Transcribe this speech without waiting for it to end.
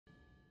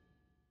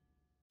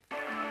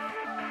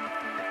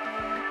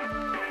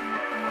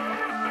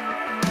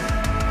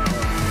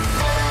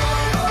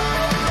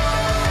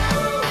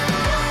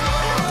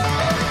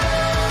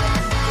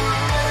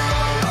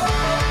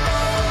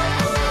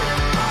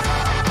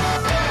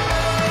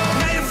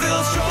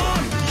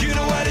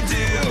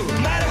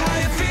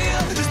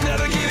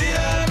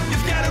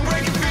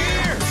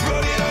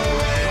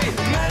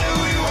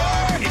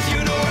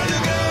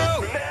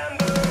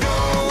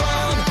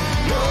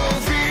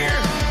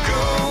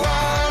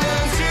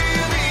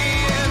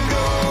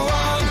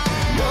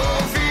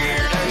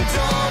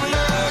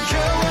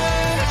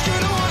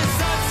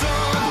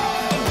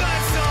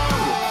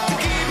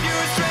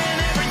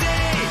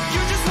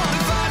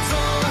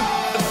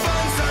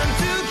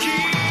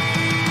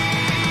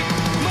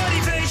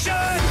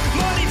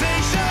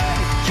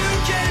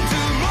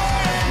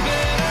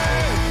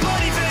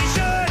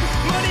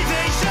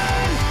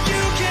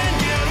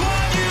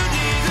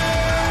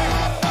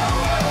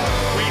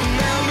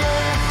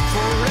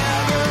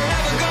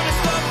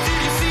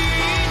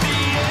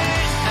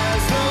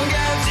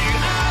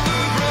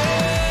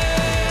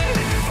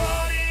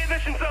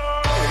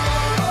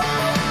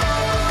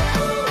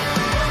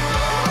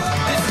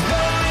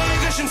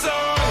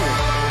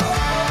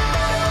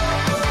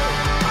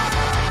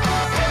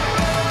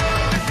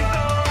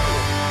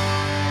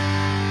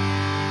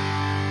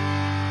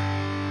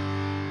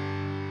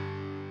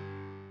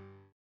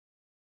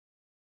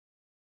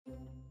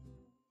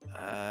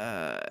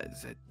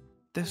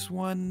this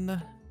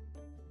one?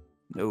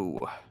 No.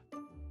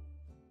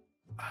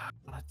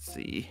 Let's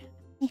see.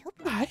 I hope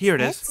you like Here it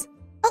this. is.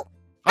 Oh,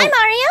 hi,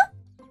 Mario.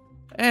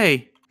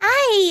 Hey.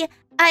 Hi.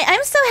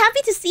 I'm so happy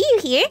to see you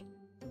here.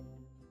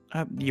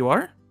 You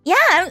are?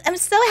 Yeah, I'm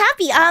so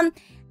happy.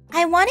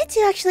 I wanted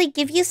to actually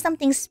give you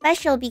something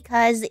special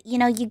because, you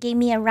know, you gave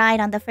me a ride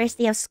on the first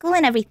day of school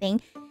and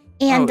everything.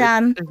 And,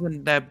 it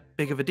isn't that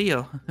big of a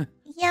deal.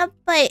 yeah,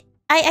 but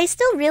I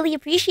still really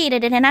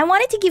appreciated it, and I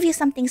wanted to give you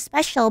something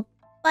special,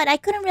 but I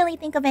couldn't really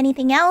think of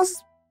anything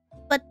else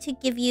but to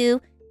give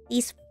you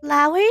these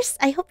flowers.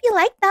 I hope you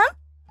like them.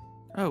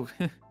 Oh.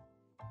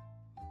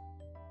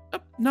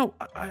 No,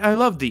 I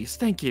love these.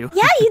 Thank you.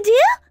 Yeah, you do?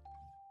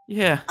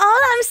 Yeah.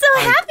 Oh, I'm so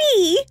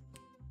happy.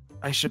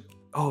 I should...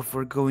 Oh, if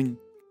we're going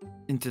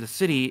into the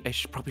city,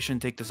 probably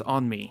shouldn't take this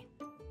on me.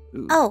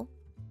 Ooh. Oh.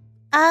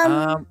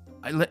 I'm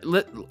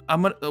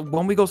gonna...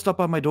 when we go stop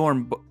by my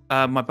dorm,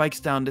 my bike's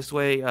down this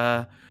way.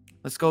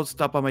 Let's go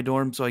stop by my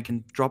dorm so I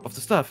can drop off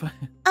the stuff.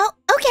 Oh,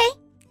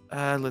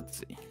 okay. Let's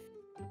see.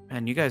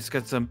 Man, you guys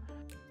got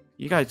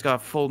a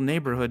full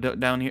neighborhood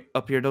down here,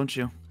 up here, don't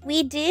you?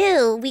 We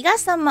do. We got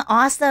some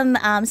awesome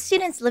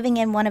students living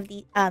in one of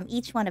the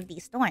each one of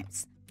these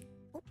dorms.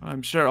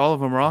 I'm sure all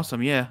of them are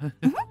awesome, yeah.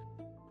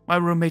 My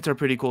roommates are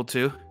pretty cool,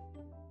 too.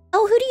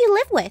 Oh, who do you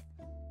live with?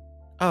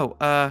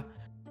 Oh,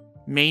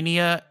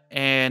 Mania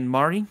and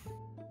Mari.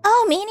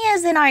 Oh,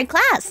 Mania's in our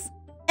class.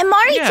 And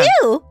Mari, Yeah.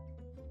 too.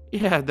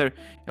 Yeah,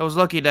 I was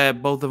lucky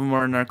that both of them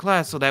are in our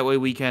class, so that way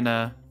we can,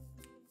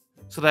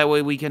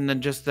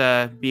 just,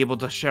 be able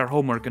to share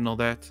homework and all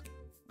that.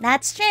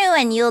 That's true,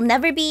 and you'll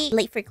never be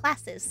late for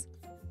classes.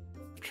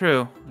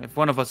 True. If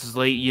one of us is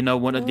late, you know,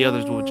 one of the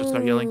others will just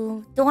start yelling.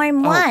 Ooh,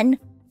 Dorm 1.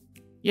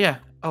 Yeah.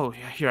 Oh,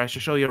 yeah, here, I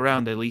should show you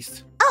around at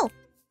least. Oh,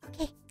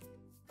 okay.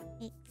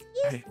 Excuse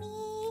Okay.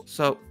 me.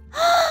 So,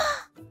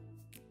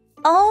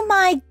 Oh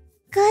my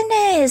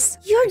goodness.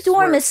 Your I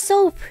dorm swear. is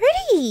so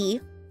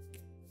pretty.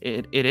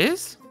 it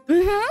is?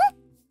 Mm-hmm.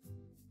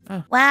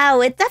 Oh.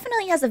 Wow, it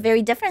definitely has a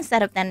very different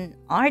setup than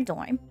our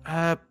dorm.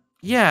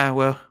 Yeah,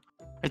 well,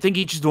 I think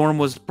each dorm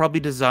was probably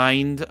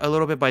designed a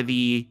little bit by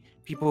the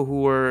people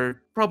who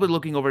were probably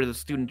looking over the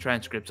student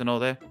transcripts and all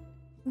that.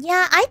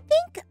 Yeah, I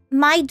think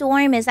my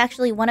dorm is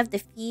actually one of the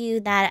few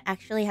that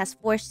actually has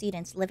 4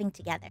 students living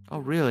together. Oh,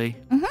 really?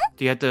 Mhm.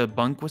 Do you have to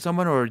bunk with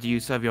someone, or do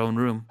you have your own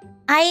room?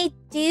 I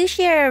do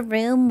share a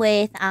room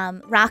with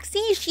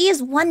Roxy. She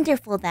is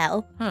wonderful,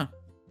 though. Huh.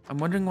 I'm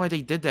wondering why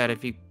they did that.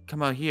 If you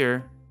come out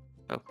here...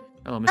 Oh,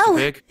 hello, Mr. Oh.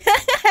 Pig.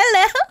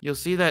 Hello. You'll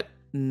see that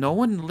no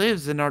one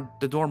lives in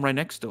the dorm right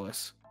next to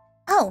us.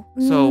 Oh.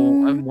 So,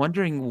 I'm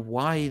wondering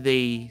why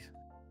they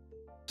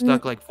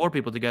stuck like 4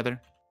 people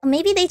together.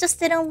 Maybe they just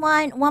didn't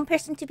want one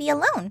person to be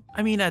alone.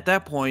 I mean, at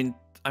that point,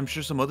 I'm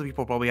sure some other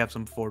people probably have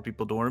some 4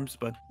 people dorms,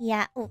 but...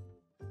 Yeah. Oh,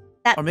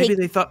 that Or maybe pig-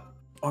 they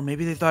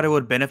thought it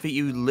would benefit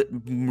you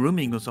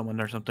rooming with someone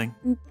or something.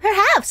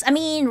 Perhaps. I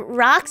mean,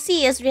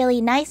 Roxy is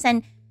really nice,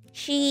 and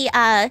she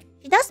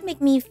does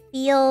make me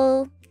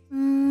feel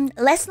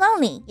less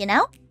lonely, you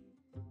know?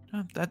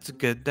 Oh, that's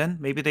good then.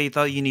 Maybe they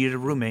thought you needed a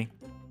roommate.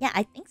 Yeah,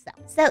 I think so.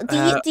 So,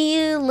 do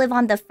you live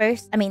on the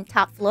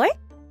top floor?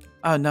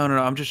 No.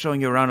 I'm just showing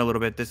you around a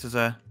little bit. This is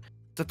the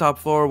top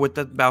floor with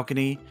the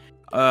balcony.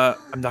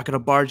 I'm not gonna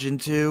barge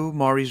into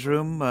Mari's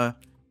room.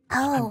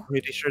 I'm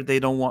pretty sure they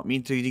don't want me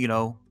to, you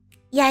know.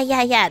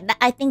 Yeah.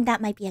 I think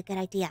that might be a good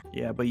idea.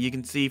 Yeah, but you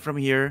can see from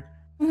here,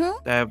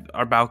 Mm-hmm. they have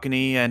our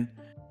balcony, and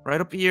right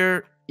up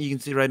here, you can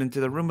see right into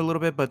the room a little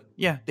bit. But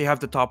yeah, they have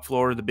the top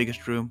floor, the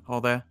biggest room,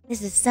 all that.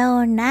 This is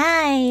so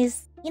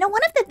nice. You know,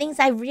 one of the things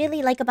I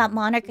really like about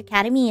Monarch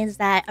Academy is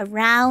that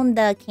around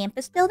the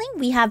campus building,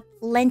 we have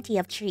plenty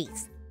of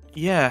trees.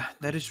 Yeah,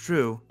 that is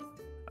true.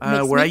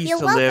 Makes Where me I used feel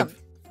to welcomed.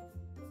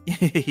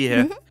 live,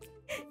 yeah,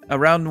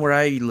 around where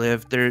I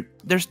live,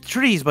 there's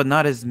trees, but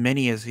not as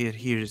many as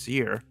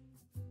here.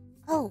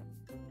 Oh,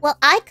 well,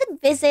 I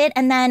could visit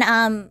and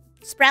then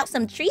sprout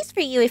some trees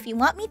for you if you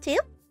want me to.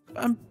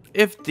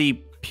 If the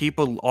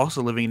people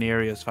also living in the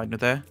area is fine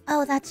with that.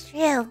 Oh, that's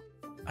true.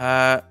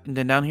 And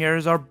then down here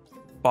is our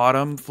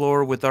bottom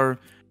floor with our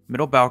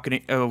middle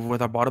balcony,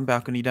 with our bottom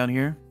balcony down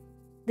here.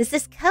 This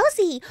is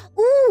cozy.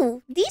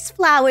 Ooh, these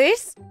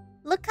flowers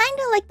look kind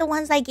of like the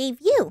ones I gave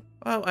you.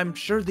 Well, I'm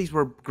sure these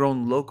were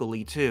grown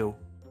locally too.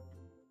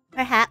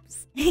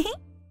 Perhaps.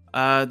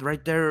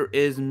 Right there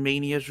is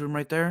Mania's room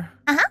right there.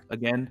 Uh-huh.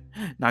 Again,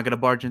 not gonna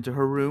barge into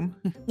her room.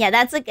 Yeah,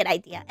 that's a good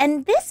idea.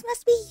 And this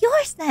must be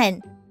yours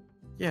then.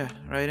 Yeah,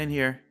 right in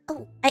here.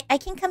 Oh, I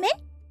can come in?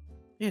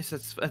 Yes,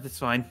 that's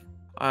fine.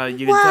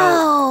 You can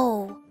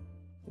tell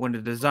one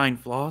of the design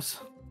flaws.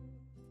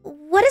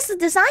 What is the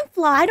design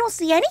flaw? I don't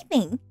see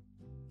anything.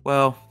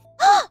 Well,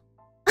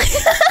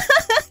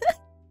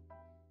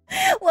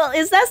 well,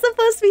 is that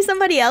supposed to be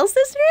somebody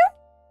else's room?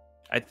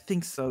 I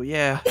think so,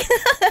 yeah.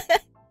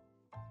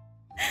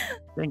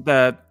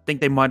 think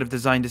they might have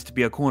designed this to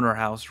be a corner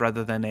house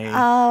rather than a...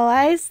 Oh,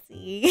 I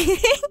see.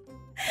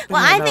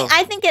 Well, yeah,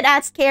 I think it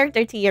adds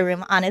character to your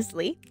room,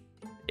 honestly.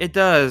 It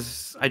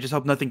does. I just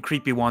hope nothing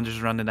creepy wanders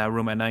around in that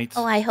room at night.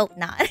 Oh, I hope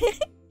not.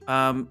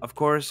 Of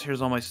course,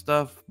 here's all my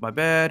stuff, my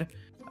bed,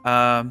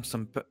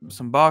 some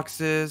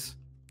boxes,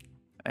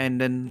 and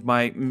then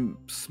my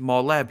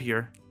small lab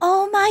here.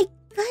 Oh my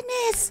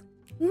goodness!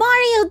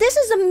 Mario, this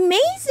is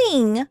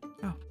amazing!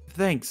 Oh,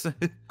 thanks.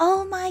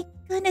 Oh my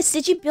goodness,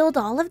 did you build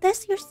all of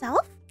this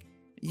yourself?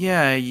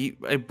 Yeah,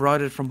 I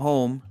brought it from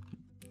home.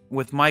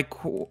 With my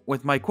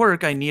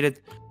quirk, I needed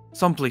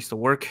someplace to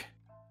work.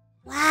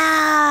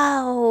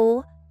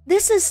 Wow!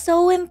 This is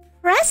so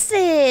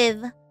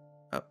impressive!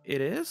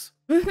 It is?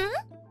 Mm-hmm.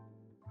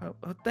 Oh,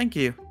 thank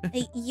you.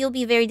 You'll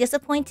be very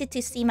disappointed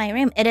to see my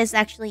room. It is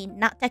actually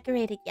not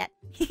decorated yet.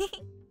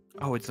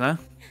 Oh, it's not?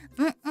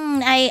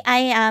 I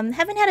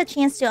haven't had a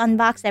chance to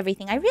unbox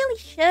everything. I really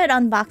should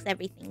unbox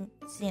everything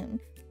soon.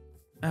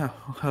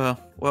 Oh,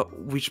 well,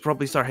 we should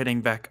probably start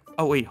heading back.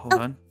 Oh, wait, hold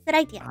on. Good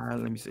idea.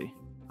 Let me see.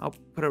 I'll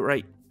put it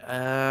right,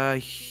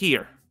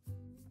 here.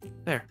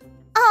 There.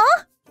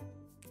 Oh!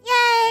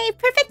 Yay!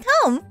 Perfect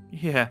home!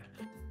 Yeah.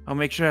 I'll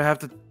make sure I have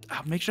to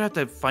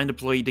find a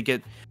employee to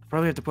get,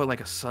 probably have to put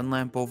like a sun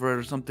lamp over it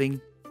or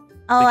something.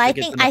 Oh, I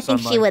think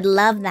she would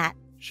love that.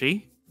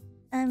 She?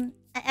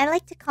 I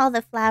like to call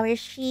the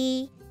flowers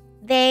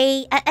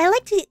they. I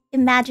like to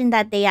imagine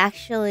that they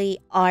actually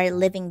are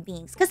living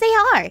beings, because they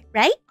are,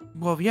 right?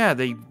 Well, yeah,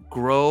 they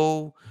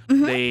grow,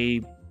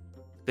 Mm-hmm.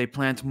 they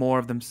plant more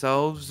of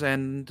themselves,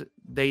 and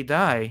they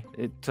die.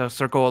 It's a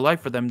circle of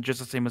life for them, just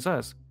the same as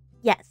us.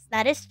 Yes,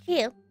 that is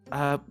true.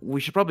 We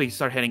should probably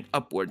start heading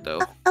upward, though.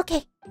 Oh,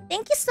 okay.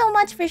 Thank you so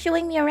much for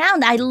showing me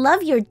around. I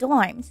love your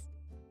dorms.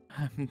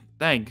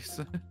 Thanks.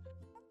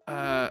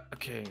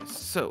 Okay,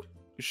 so,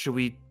 shall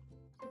we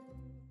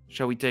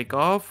take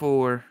off,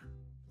 or?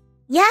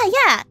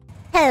 Yeah.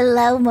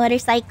 Hello,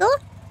 motorcycle.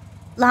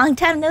 Long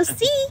time no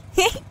see.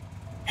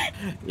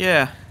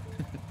 Yeah.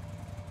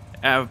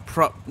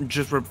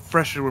 Just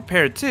freshly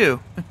repaired, too.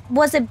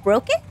 Was it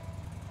broken?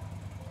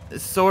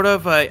 Sort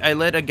of. I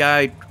let a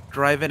guy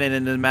drive it, and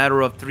in a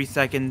matter of 3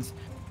 seconds,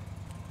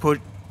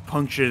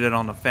 punctured it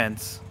on the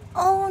fence.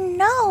 Oh,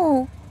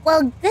 no.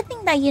 Well, good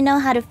thing that you know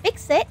how to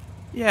fix it.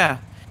 Yeah,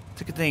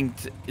 it's a good thing.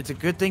 It's a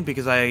good thing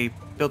because I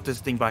built this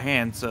thing by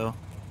hand, so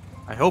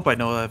I hope I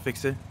know how to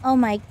fix it. Oh,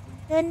 my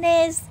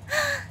goodness.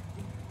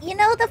 You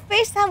know, the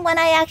first time when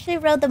I actually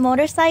rode the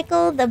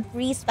motorcycle, the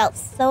breeze felt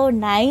so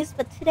nice,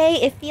 but today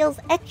it feels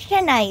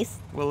extra nice.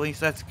 Well, at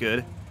least that's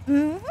good.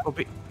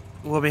 Mm-hmm.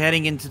 We'll be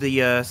heading into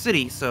the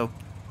city, so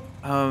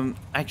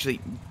actually,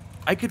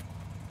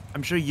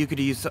 I'm sure you could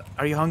use.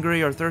 Are you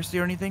hungry or thirsty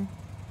or anything?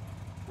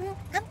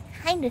 I'm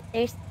kind of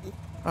thirsty.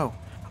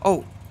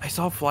 Oh, I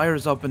saw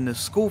flyers up in the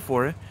school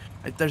for it.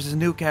 There's a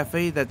new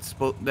cafe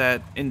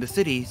that in the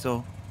city,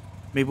 so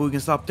maybe we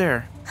can stop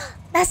there.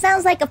 That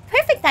sounds like a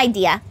perfect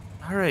idea.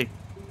 All right,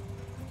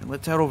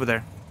 let's head over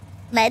there.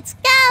 Let's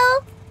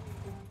go.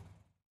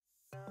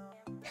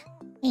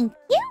 Thank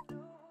you.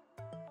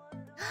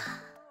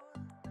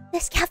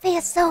 This cafe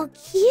is so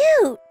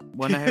cute.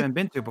 One I haven't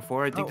been to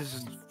before. I think this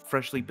is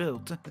freshly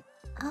built.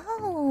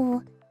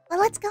 Oh, well,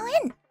 let's go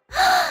in.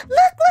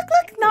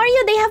 Look,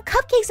 Mario, they have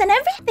cupcakes and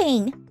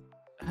everything.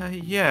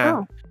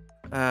 Yeah.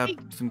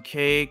 Some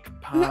cake,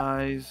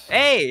 pies.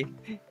 Hey!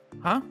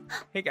 Huh?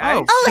 Hey,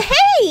 guys. Oh,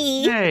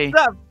 hey! Hey.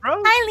 What's up, bro?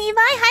 Hi, Levi.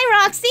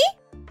 Hi,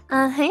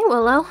 Roxy. Hey,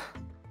 Willow.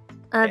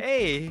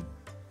 Hey!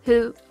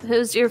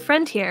 Who's your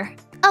friend here?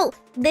 Oh,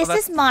 this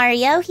is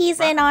Mario. He's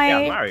in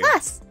our Mario.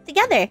 class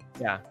together.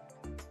 Yeah.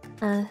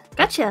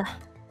 Gotcha.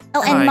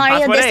 Oh, and Hi.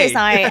 Mario, Class this is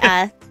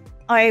 1A.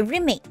 our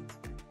roommate,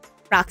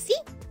 Roxy.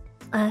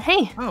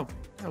 Hey. Oh,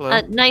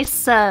 hello.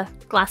 Nice,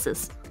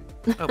 glasses.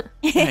 Oh,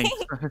 thanks.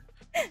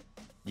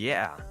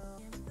 Yeah.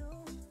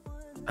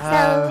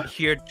 So-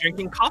 Here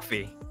drinking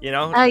coffee, you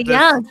know?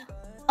 Yeah.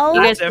 Oh,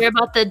 You guys That's hear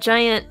about the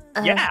giant,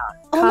 Yeah.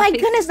 oh my coffee?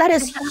 goodness, that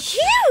is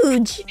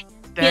huge.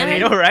 You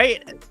know,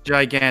 right?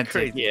 Gigantic.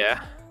 Crazy.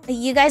 Yeah.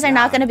 You guys are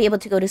not Yeah. going to be able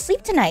to go to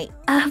sleep tonight.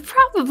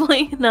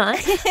 Probably not.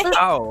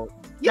 Oh,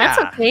 yeah.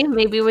 That's okay.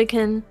 Maybe we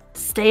can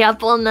stay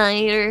up all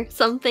night or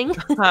something.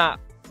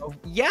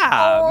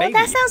 Yeah, Oh, maybe.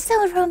 that sounds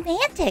so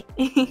romantic.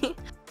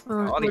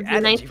 All It the would be nice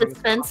energy to from the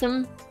spend coffee.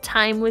 some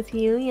time with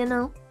you, you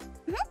know?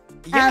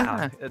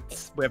 Yeah,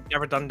 we've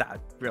never done that,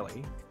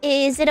 really.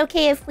 Is it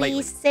okay if we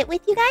Lately. sit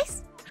with you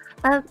guys?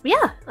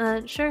 Yeah,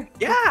 sure.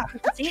 Yeah,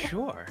 See ya.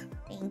 sure.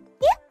 Thank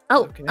you.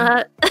 Oh, Okay.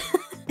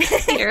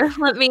 here,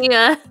 let me,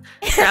 grab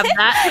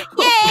that.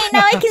 Yay,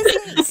 now I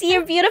can see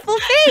your beautiful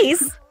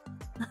face.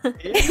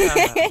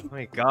 Yeah. Oh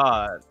my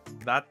god.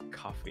 That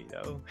coffee,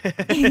 though.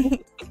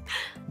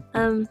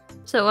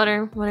 So what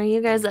are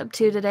you guys up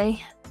to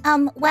today?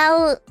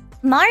 Well,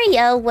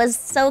 Mario was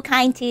so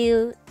kind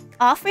to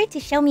offer to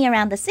show me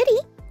around the city.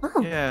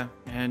 Oh, Yeah,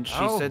 and she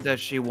Oh. said that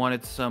she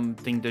wanted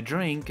something to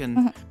drink, and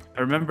Mhm.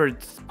 I remembered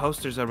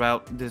posters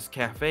about this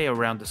cafe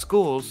around the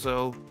school,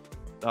 so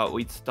thought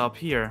we'd stop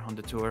here on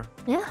the tour.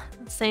 yeah,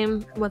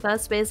 same with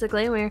us,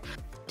 basically. We're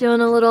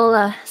doing a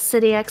little,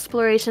 city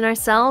exploration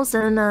ourselves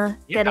and,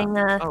 getting,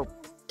 Oh,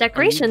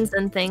 decorations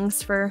and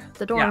things for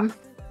the dorm.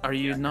 are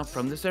you not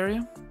from this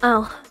area?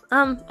 Oh,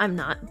 I'm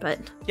not, but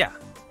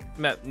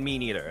Me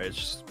neither. It's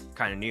just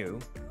kind of new.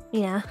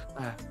 Yeah,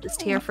 Uh,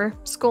 just here for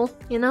school,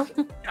 you know?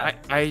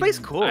 I place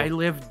cool. I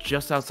live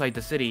just outside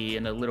the city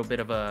in a little bit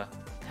of a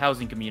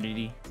housing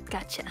community.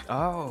 Gotcha.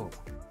 Oh,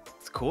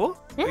 it's cool.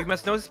 Yeah. You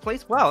must know this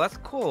place well. That's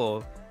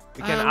cool.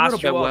 We can A ask little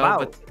you bit all well,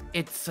 about. but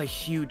it's a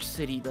huge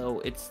city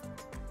though.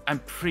 I'm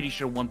pretty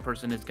sure one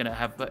person is gonna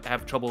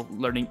have trouble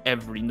learning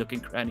every nook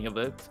and cranny of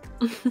it.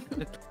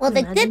 Well, the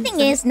Imagine good thing so.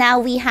 is now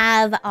we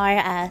have our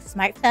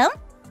smartphone,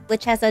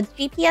 which has a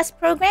GPS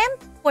program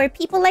for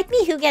people like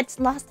me who gets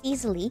lost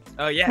easily.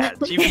 Oh yeah,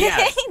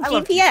 GPS. I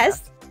love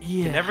GPS.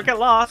 You Yeah. never get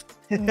lost.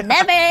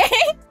 Never.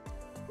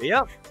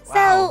 Yep. Wow.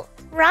 So,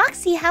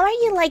 Roxy, how are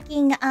you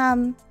liking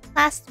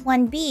class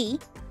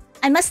 1B?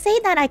 I must say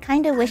that I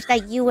kind of wish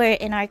that you were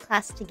in our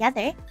class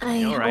together.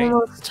 I know, right?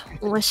 almost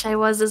wish I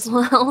was as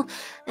well.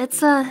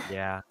 It's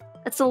Yeah.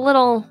 it's a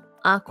little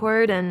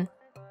awkward, and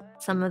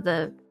some of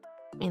the,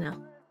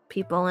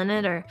 people in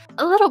it are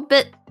a little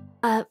bit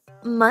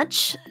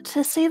much,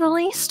 to say the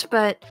least,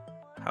 but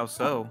How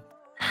so?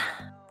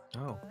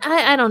 Oh.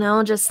 I don't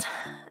know, just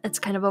it's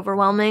kind of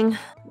overwhelming,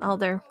 all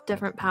their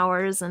different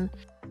powers and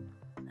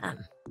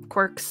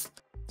quirks.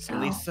 So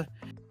At least,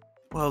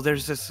 well,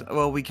 there's this.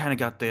 Well, we kind of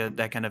got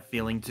that kind of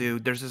feeling too.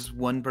 There's this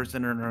one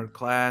person in our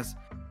class,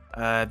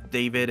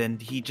 David,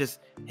 and he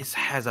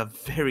has a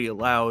very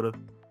loud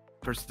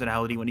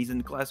personality when he's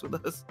in class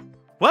with us.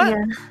 What?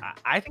 Yeah.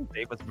 I think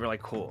Dave was really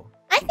cool.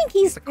 I think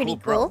he's He's a pretty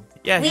cool bro. cool.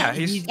 Yeah, We- yeah,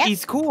 Yep.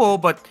 he's cool,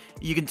 but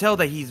you can tell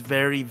that he's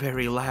very,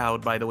 very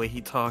loud by the way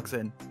he talks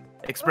and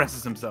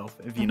expresses himself.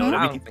 If you know what I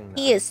I mean. don't think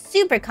He is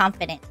super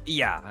confident.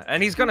 Yeah,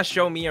 and he's gonna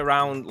show me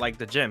around like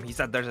the gym. He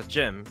said there's a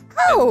gym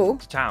Oh,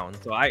 in town,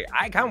 so I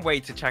can't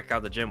wait to check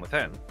out the gym with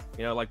him.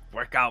 You know, like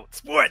workout,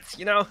 sports.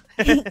 You know,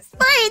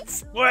 sports!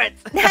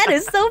 sports. That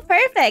is so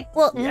perfect.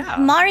 Well, Yeah.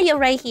 Mario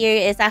right here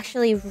is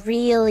actually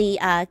really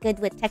good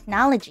with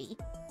technology.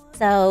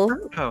 So,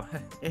 Oh,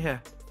 yeah.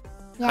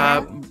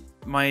 yeah.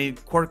 My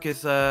quirk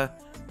is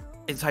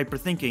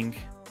hyperthinking,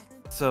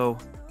 so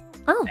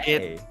oh,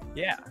 Hey,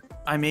 yeah.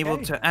 I'm able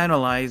Okay. to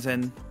analyze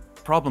and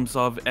problem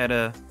solve at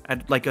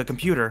like a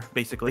computer,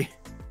 basically.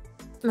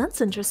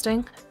 that's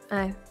interesting.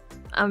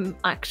 I'm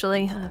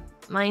actually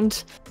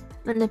mind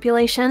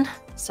manipulation,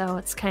 so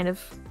it's kind of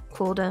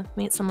cool to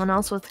meet someone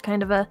else with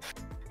kind of a,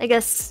 I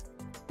guess,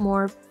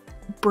 more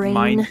brain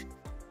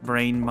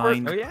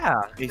Mind Oh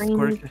yeah. based brain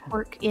quirk.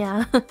 quirk.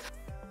 Yeah,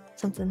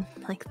 something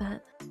like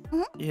that.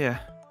 Yeah.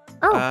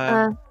 Oh,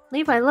 Uh,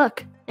 Levi,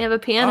 look, they have a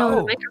piano and Oh.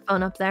 a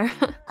microphone up there.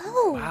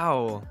 Oh,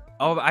 Wow.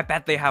 Oh, I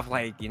bet they have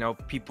like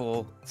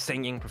people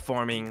singing,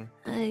 performing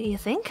You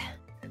think?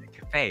 in a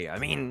cafe. I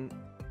mean,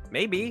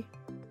 maybe.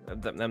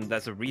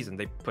 That's a reason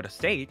they put a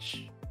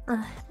stage.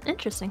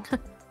 Interesting.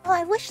 well,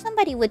 I wish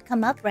somebody would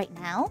come up right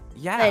now.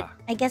 Yeah. But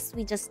I guess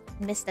we just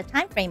missed the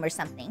time frame or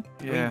something.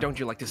 I mean, Yeah. don't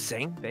you like to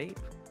sing, babe?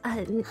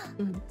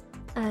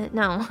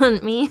 No,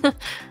 me.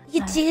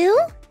 You do?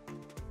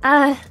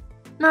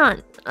 Not.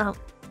 Oh,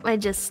 I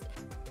just.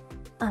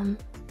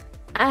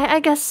 I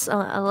guess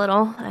a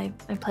little. I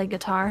play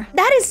guitar.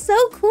 That is so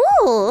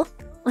cool.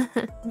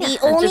 Yeah,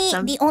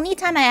 The only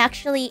time I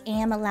actually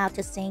am allowed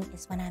to sing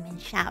is when I'm in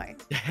shower.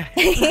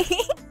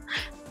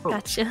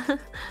 Gotcha.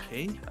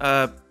 Okay.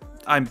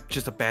 I'm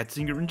just a bad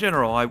singer in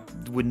general. I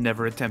would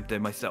never attempt it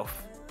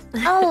myself.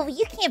 Oh,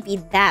 you can't be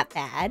that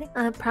bad.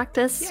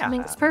 Practice Yeah.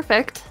 makes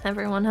perfect.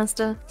 Everyone has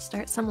to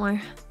start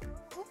somewhere.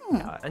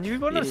 And you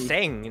want to Yeah.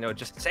 sing,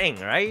 just sing,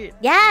 right?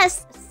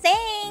 Yes,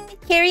 sing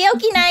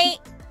karaoke night.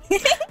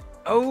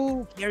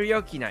 Oh,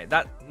 karaoke night.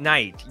 That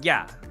night,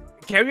 yeah.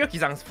 Karaoke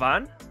sounds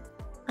fun.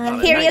 Uh, at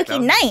night, though.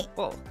 Karaoke night.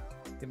 Well,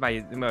 it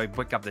might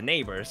wake up the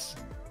neighbors.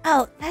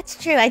 Oh, that's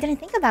true. I didn't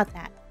think about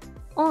that.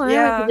 Or we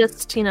Yeah. could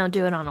just,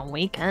 do it on a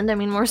weekend. I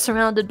mean, we're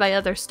surrounded by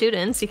other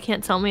students. You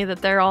can't tell me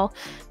that they're all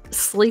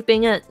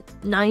sleeping at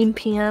 9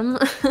 p.m.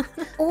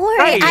 Or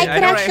Right, I I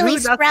could know, right? actually Who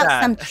does sprout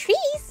that? some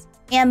trees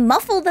and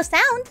muffle the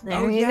sound. There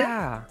Oh you go.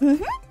 yeah.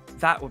 Mhm.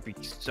 That would be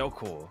so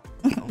cool.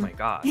 Oh my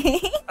god.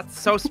 That's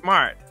so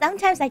smart.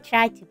 Sometimes I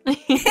try to.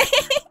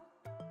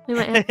 We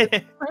might have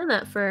to plan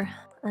that for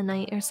a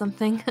night or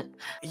something.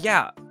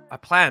 Yeah, a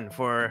plan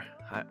for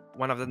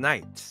one of the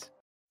nights.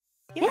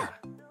 Yeah,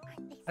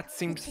 that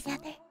seems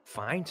together.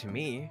 fine to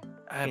me.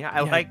 Uh, Yeah,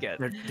 I like it.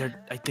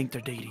 I think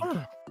they're dating.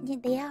 Huh. Yeah,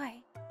 they are.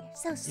 They're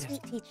so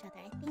sweet to each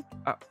other.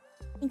 I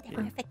think they're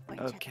yeah. perfect for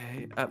each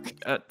Okay.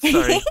 other.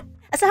 Sorry.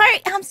 Sorry,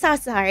 I'm so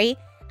sorry.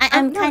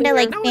 I'm no, kind of you're-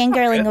 like no, it's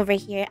fangirling okay. over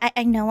here.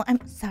 I know.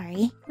 I'm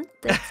sorry.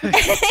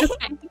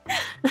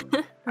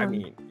 I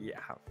mean, yeah.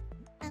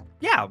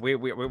 Yeah,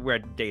 we're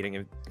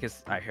dating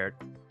because I heard.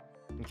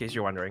 In case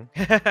you're wondering.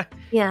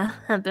 Yeah,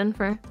 have been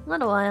for a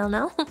little while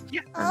now.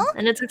 Yeah. Oh,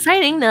 And it's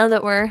exciting now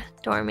that we're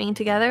dorming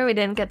together. We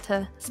didn't get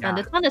to spend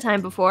a Yeah. ton of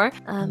time before.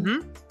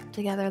 Mhm.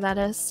 Together, that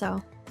is.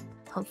 So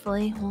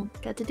hopefully we'll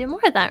get to do more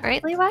of that,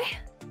 right, Levi?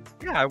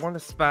 Yeah, I want to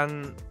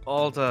spend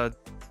all the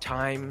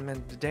time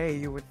and the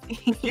day with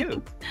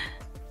you.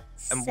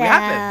 And we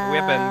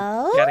have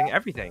been getting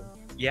everything.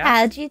 Yeah.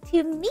 How'd you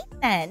two meet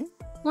then?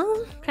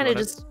 Well, kind of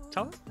wanna just.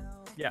 tell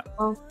it?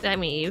 Well, I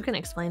mean, you can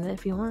explain it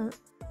if you want.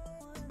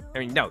 I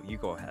mean, no, you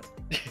go ahead.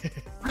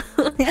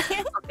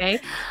 Okay.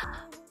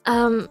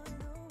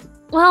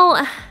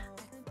 Well,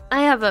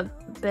 I have a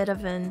bit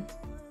of an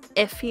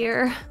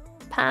iffier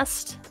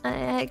past,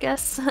 I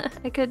guess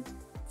I could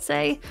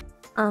say.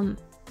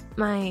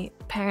 My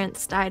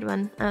parents died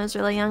when I was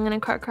really young in a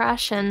car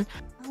crash, and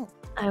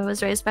I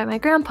was raised by my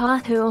grandpa,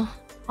 who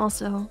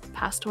also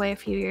passed away a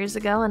few years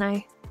ago,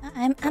 and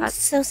I'm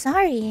so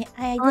sorry.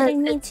 I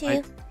didn't mean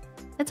to.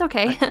 It's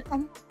okay.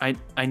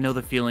 I know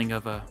the feeling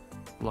of a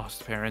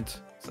lost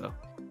parent, so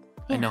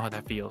I know how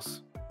that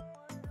feels.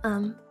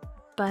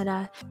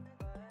 But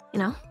you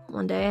know,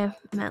 one day I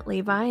met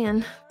Levi,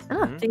 and I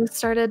don't know, things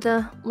started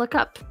to look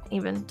up,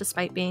 even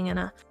despite being in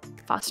a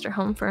foster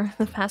home for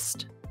the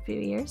past few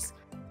years.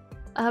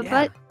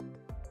 But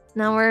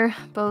now we're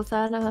both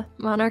at a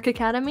Monarch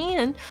Academy,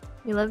 and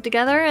we live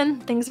together,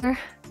 and things are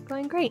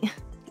going great.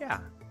 Yeah.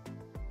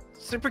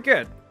 Super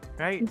good,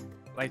 right?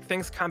 Like,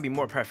 things can't be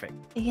more perfect.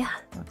 Yeah.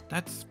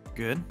 That's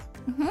good.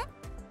 Same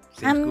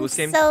I'm school,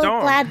 same so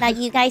dorm. glad that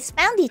you guys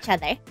found each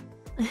other.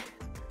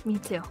 Me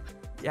too.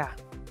 Yeah.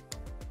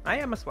 I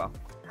am as well.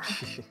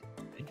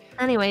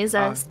 Anyways,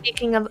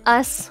 speaking of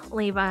us,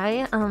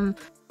 Levi,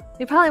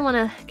 we probably want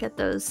to get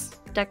those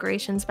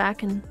decorations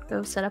back and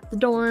go set up the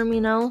dorm,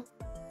 you know?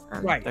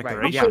 Right,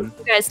 Decoration. yeah. If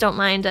you guys don't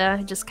mind,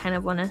 I just kind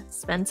of want to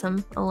spend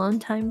some alone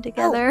time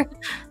together.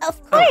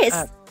 Of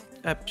course.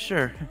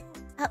 Sure.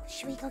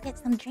 Should we go get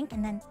some drink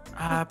and then?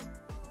 I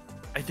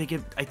think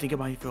it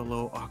might feel a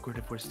little awkward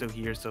if we're still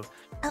here, so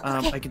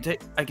Okay.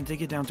 I can take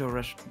you down to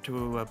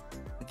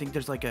I think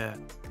there's like a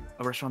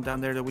restaurant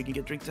down there that we can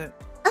get drinks at.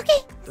 Okay,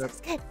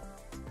 sounds good.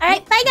 All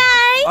right, bye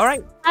guys. All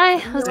right. Hi,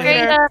 it was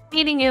great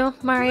meeting you,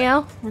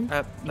 Mario.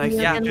 Nice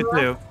to Yeah. meet you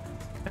too.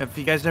 If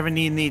you guys ever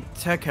need any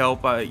tech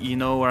help, you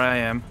know where I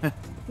am.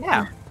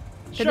 Yeah.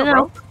 Good Sure, to know.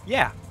 bro.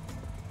 Yeah.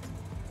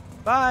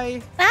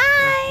 Bye.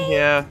 Bye.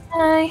 Yeah.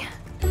 Bye.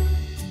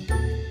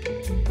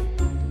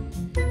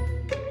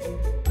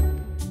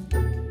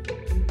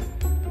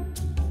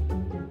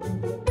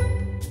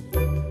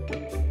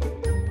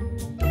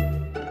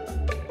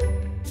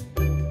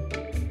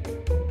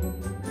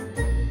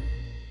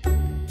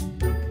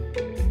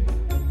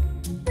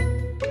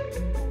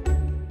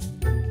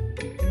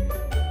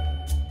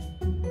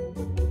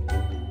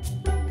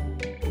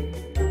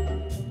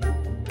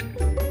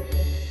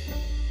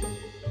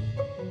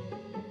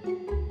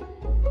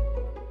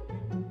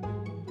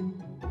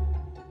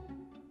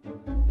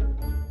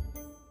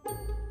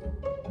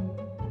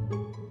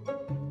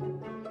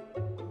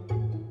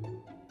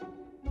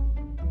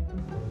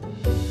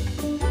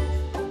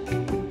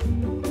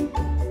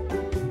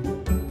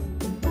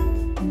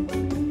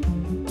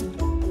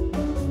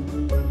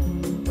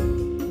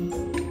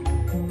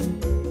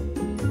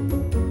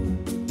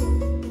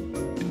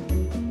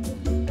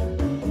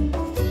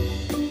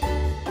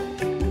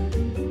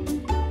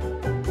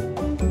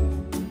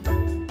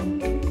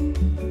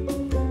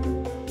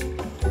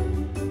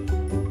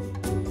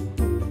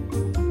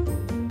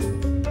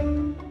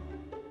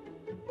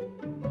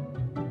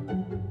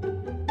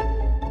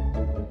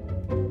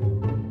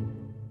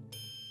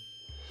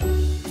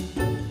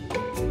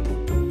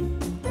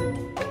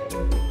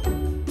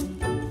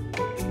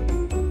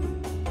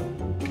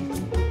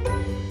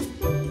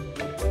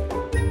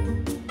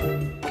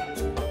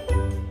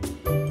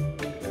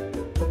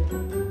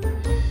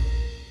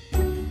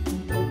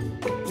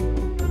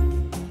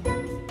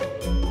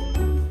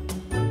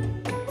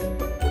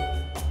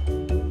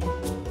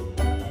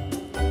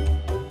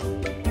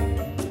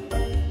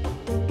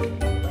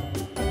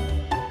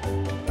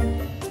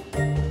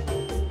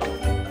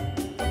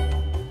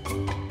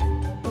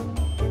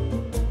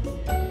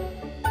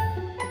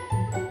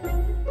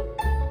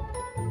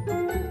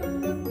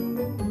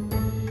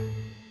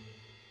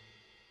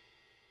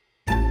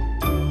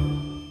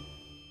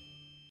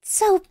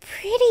 So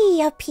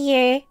pretty up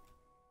here.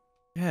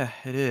 Yeah,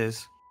 it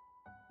is.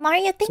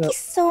 Mario, thank you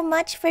so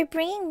much for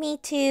bringing me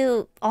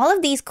to all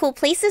of these cool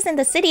places in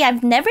the city.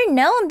 I've never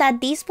known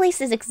that these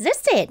places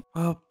existed.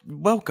 Well,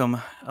 welcome.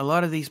 A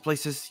lot of these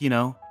places, you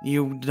know,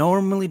 you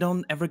normally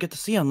don't ever get to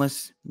see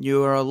unless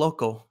you are a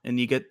local and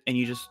you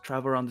just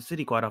travel around the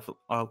city quite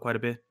a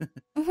bit.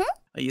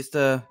 I used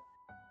to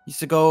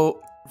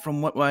go,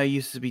 from what I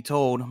used to be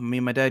told, me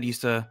and my dad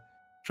used to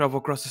travel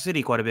across the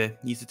city quite a bit.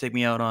 He used to take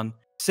me out on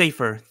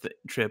safer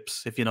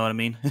trips, if you know what I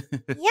mean.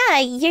 Yeah,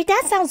 your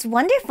dad sounds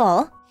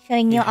wonderful.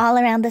 Showing you all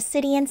around the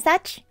city and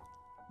such.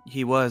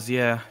 He was,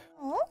 yeah.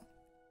 Oh?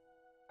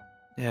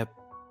 Yeah.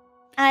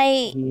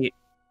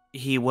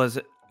 He was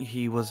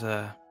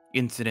a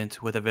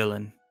incident with a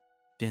villain.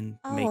 Didn't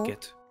make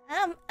it.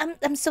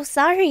 I'm so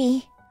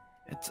sorry.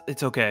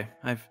 It's okay.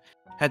 I've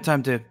had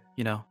time to,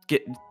 you know,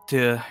 get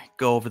to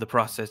go over the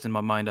process in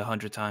my mind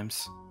 100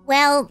 times.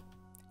 Well,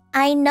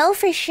 I know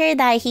for sure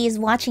that he's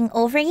watching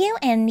over you,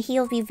 and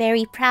he'll be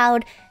very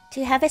proud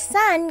to have his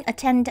son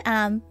attend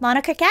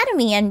Monarch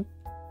Academy and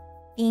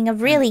being a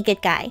really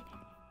good guy.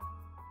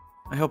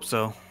 I hope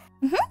so.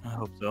 I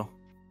hope so.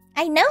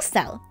 I know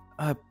so.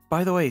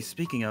 By the way,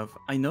 speaking of,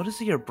 I noticed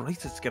that your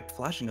bracelets kept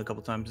flashing a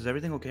couple times. Is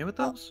everything okay with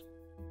those?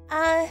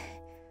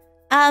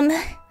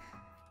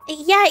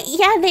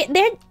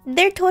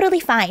 They're totally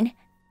fine.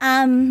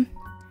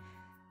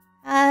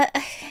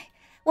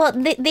 Well,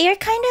 they're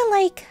kind of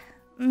like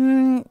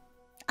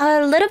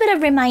a little bit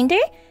of reminder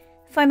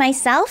for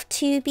myself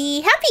to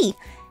be happy.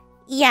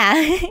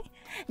 Yeah,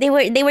 they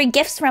were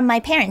gifts from my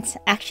parents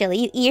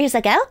actually years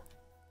ago.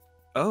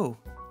 Oh.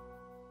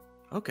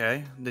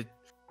 Okay.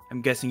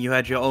 I'm guessing you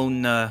had your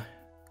own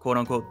quote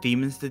unquote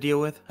demons to deal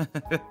with.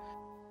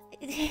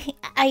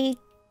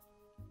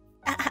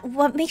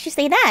 What makes you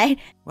say that?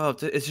 Well,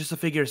 it's just a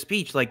figure of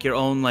speech, like your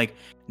own like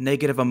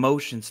negative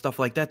emotions, stuff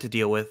like that to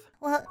deal with.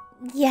 Well,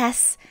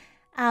 yes.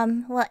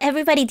 Well,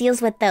 everybody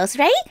deals with those,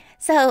 right?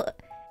 So,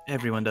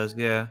 Everyone does,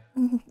 yeah.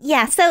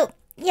 yeah, so,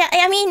 yeah,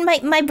 I mean,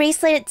 my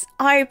bracelets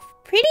are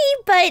pretty,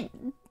 but,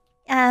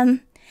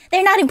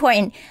 they're not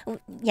important.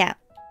 Yeah,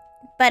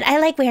 but I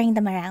like wearing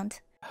them around.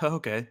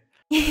 Okay.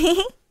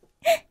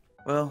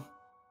 Well,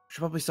 should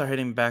probably start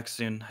heading back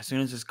soon. As soon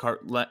as this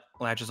cart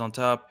latches on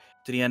top,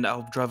 to the end,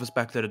 I'll drive us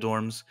back to the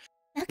dorms.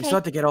 We Okay. still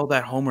have to get all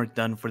that homework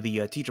done for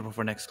the teacher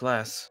before next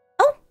class.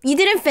 Oh, you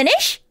didn't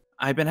finish?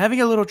 I've been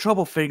having a little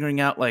trouble figuring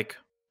out, like,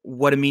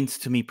 what it means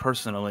to me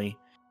personally.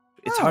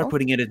 It's Oh. hard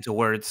putting it into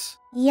words.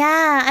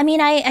 Yeah, I mean,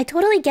 I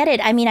totally get it.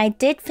 I mean, I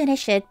did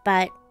finish it,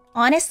 but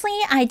honestly,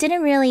 I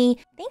didn't really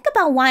think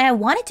about why I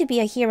wanted to be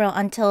a hero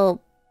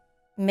until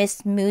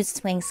Miss Mood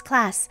Swing's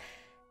class.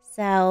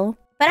 So,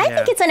 but I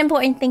think Yeah. it's an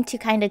important thing to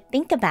kind of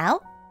think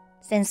about,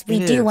 since we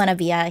It do is. want to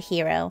be a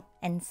hero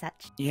and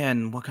such. Yeah,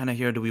 and what kind of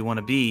hero do we want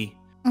to be?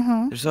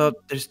 Mm-hmm.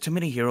 There's too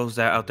many heroes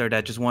out there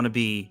that just want to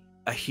be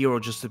a hero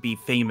just to be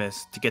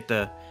famous, to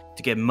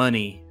get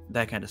money,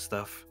 that kind of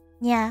stuff.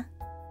 Yeah.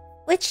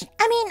 Which,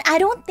 I mean, I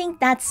don't think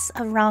that's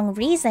a wrong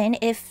reason.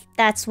 If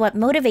that's what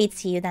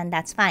motivates you, then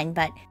that's fine.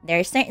 But there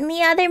are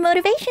certainly other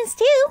motivations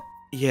too.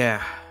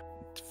 Yeah,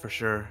 for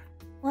sure.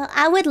 Well,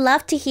 I would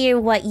love to hear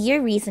what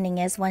your reasoning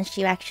is once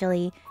you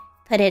actually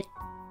put it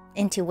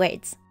into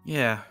words.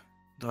 Yeah.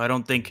 Though I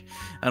don't think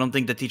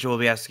the teacher will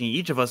be asking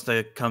each of us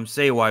to come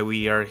say why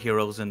we are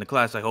heroes in the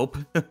class, I hope.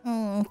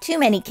 Too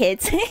many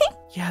kids.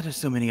 Yeah, there's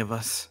so many of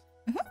us.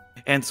 Mhm.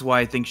 And that's why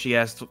I think she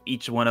asked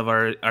each one of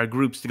our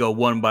groups to go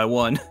one by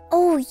one.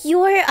 Oh,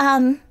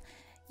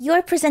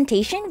 your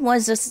presentation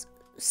was just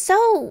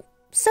so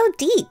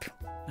deep.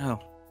 Oh.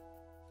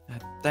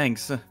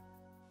 Thanks.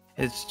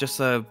 It's just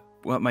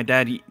what my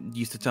dad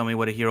used to tell me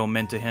what a hero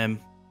meant to him.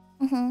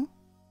 Mm-hmm.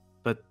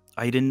 But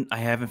I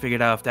haven't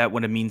figured out if that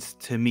what it means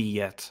to me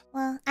yet.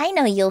 Well, I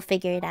know you'll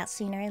figure it out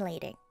sooner or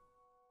later.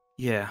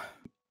 Yeah,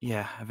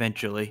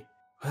 eventually.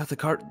 Well, the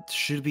cart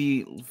should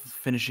be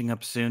finishing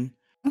up soon.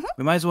 Mhm.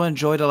 We might as well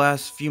enjoy the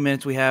last few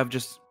minutes we have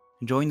just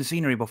enjoying the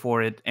scenery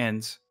before it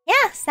ends.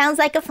 Yeah, sounds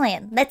like a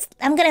plan.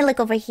 I'm gonna look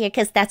over here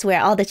because that's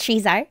where all the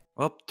trees are.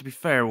 Well, to be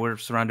fair, we're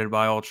surrounded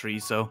by all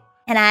trees, so...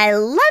 And I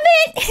love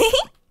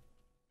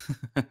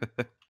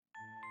it!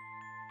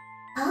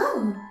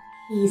 Oh,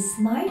 he's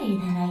smarter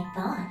than I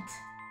thought.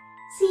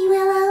 See,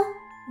 Willow,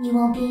 you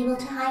won't be able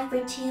to hide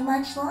for too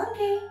much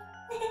longer.